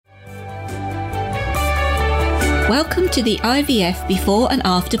Welcome to the IVF Before and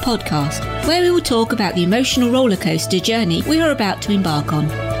After podcast, where we will talk about the emotional rollercoaster journey we are about to embark on.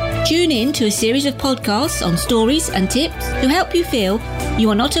 Tune in to a series of podcasts on stories and tips to help you feel you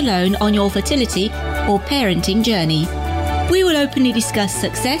are not alone on your fertility or parenting journey. We will openly discuss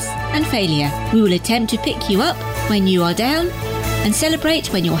success and failure. We will attempt to pick you up when you are down and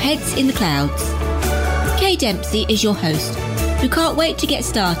celebrate when your head's in the clouds. Kay Dempsey is your host, who can't wait to get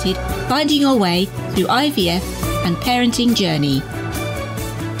started finding your way through IVF and parenting journey.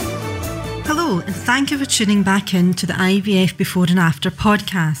 Hello, and thank you for tuning back in to the IVF Before and After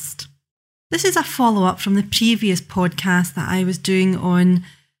podcast. This is a follow-up from the previous podcast that I was doing on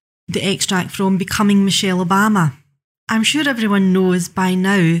the extract from Becoming Michelle Obama. I'm sure everyone knows by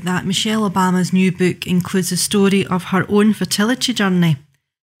now that Michelle Obama's new book includes a story of her own fertility journey.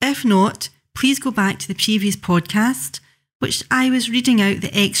 If not, please go back to the previous podcast, which I was reading out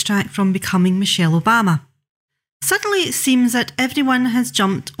the extract from Becoming Michelle Obama. Suddenly it seems that everyone has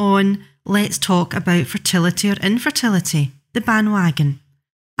jumped on let's talk about fertility or infertility, the bandwagon.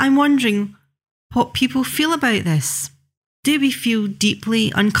 I'm wondering what people feel about this. Do we feel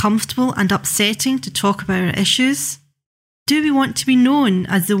deeply uncomfortable and upsetting to talk about our issues? Do we want to be known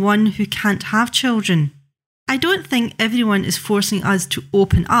as the one who can't have children? I don't think everyone is forcing us to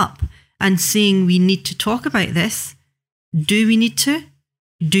open up and saying we need to talk about this. Do we need to?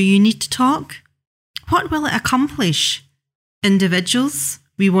 Do you need to talk? What will it accomplish? Individuals,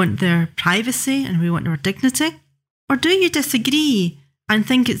 we want their privacy and we want their dignity? Or do you disagree and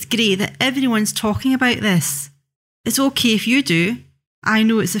think it's great that everyone's talking about this? It's okay if you do. I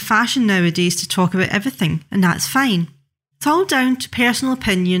know it's the fashion nowadays to talk about everything, and that's fine. It's all down to personal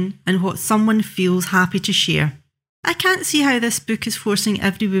opinion and what someone feels happy to share. I can't see how this book is forcing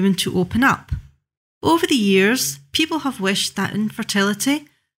every woman to open up. Over the years, people have wished that infertility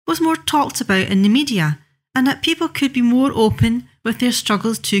was more talked about in the media and that people could be more open with their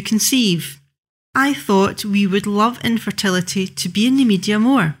struggles to conceive. I thought we would love infertility to be in the media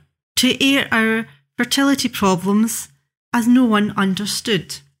more, to air our fertility problems as no one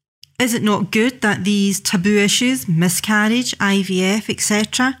understood. Is it not good that these taboo issues, miscarriage, IVF,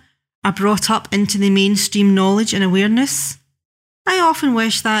 etc., are brought up into the mainstream knowledge and awareness? I often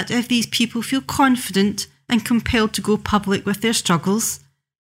wish that if these people feel confident and compelled to go public with their struggles,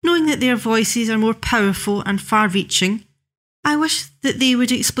 knowing that their voices are more powerful and far-reaching, I wish that they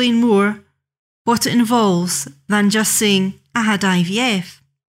would explain more what it involves than just saying, I had IVF.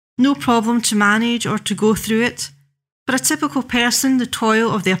 No problem to manage or to go through it. For a typical person, the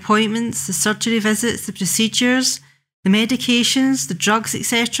toil of the appointments, the surgery visits, the procedures, the medications, the drugs,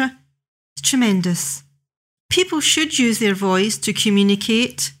 etc. is tremendous. People should use their voice to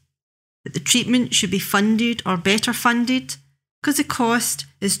communicate that the treatment should be funded or better funded because the cost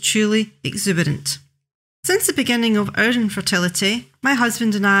is truly exuberant. Since the beginning of our infertility, my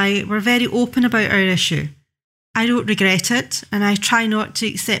husband and I were very open about our issue. I don't regret it, and I try not to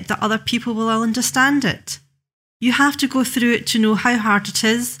accept that other people will understand it. You have to go through it to know how hard it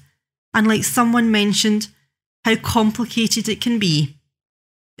is, and like someone mentioned, how complicated it can be.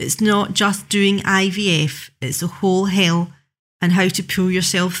 It's not just doing IVF, it's the whole hell and how to pull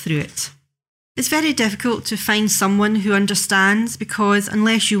yourself through it. It's very difficult to find someone who understands because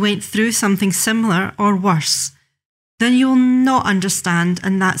unless you went through something similar or worse, then you will not understand,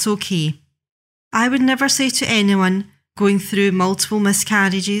 and that's okay. I would never say to anyone going through multiple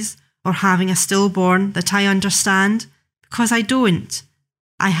miscarriages or having a stillborn that I understand, because I don't.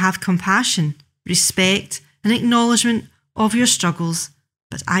 I have compassion, respect and acknowledgement of your struggles,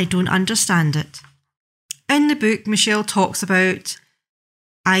 but I don't understand it. In the book, Michelle talks about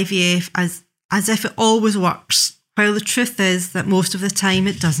IVF as if it always works, while the truth is that most of the time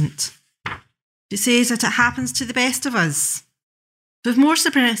it doesn't. She says that it happens to the best of us. With more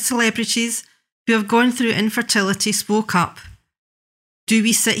celebrities who have gone through infertility spoke up, do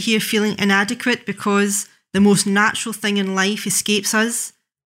we sit here feeling inadequate because the most natural thing in life escapes us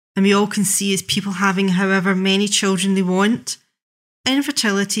and we all can see is people having however many children they want?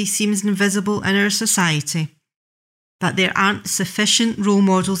 Infertility seems invisible in our society, that there aren't sufficient role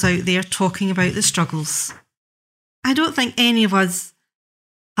models out there talking about the struggles. I don't think any of us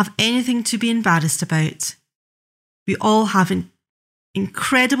have anything to be embarrassed about. We all have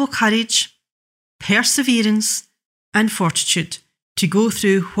incredible courage, perseverance and fortitude to go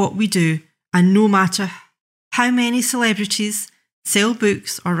through what we do, and no matter how many celebrities sell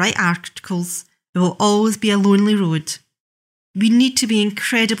books or write articles, it will always be a lonely road. We need to be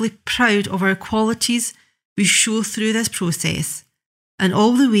incredibly proud of our qualities we show through this process and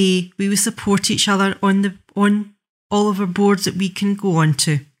all the way we will support each other on all of our boards that we can go on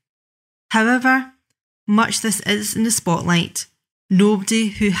to. However, much this is in the spotlight, nobody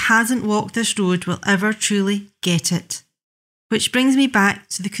who hasn't walked this road will ever truly get it. Which brings me back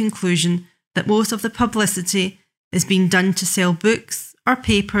to the conclusion that most of the publicity is being done to sell books or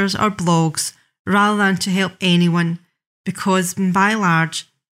papers or blogs rather than to help anyone, because by and large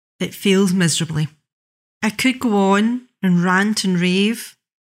it fails miserably. I could go on and rant and rave,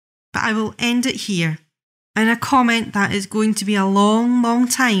 but I will end it here in a comment that is going to be a long, long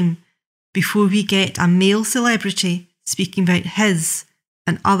time before we get a male celebrity speaking about his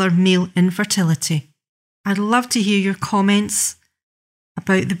and other male infertility. I'd love to hear your comments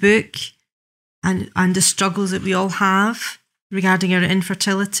about the book and the struggles that we all have regarding our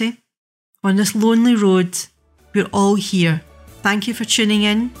infertility. On this lonely road, we're all here. Thank you for tuning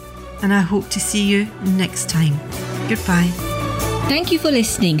in, and I hope to see you next time. Goodbye. Thank you for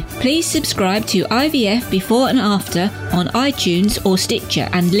listening. Please subscribe to IVF Before and After on iTunes or Stitcher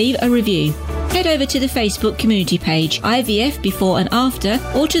and leave a review. Head over to the Facebook community page IVF Before and After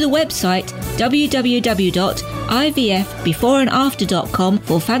or to the website www.ivfbeforeandafter.com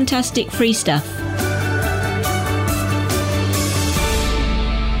for fantastic free stuff.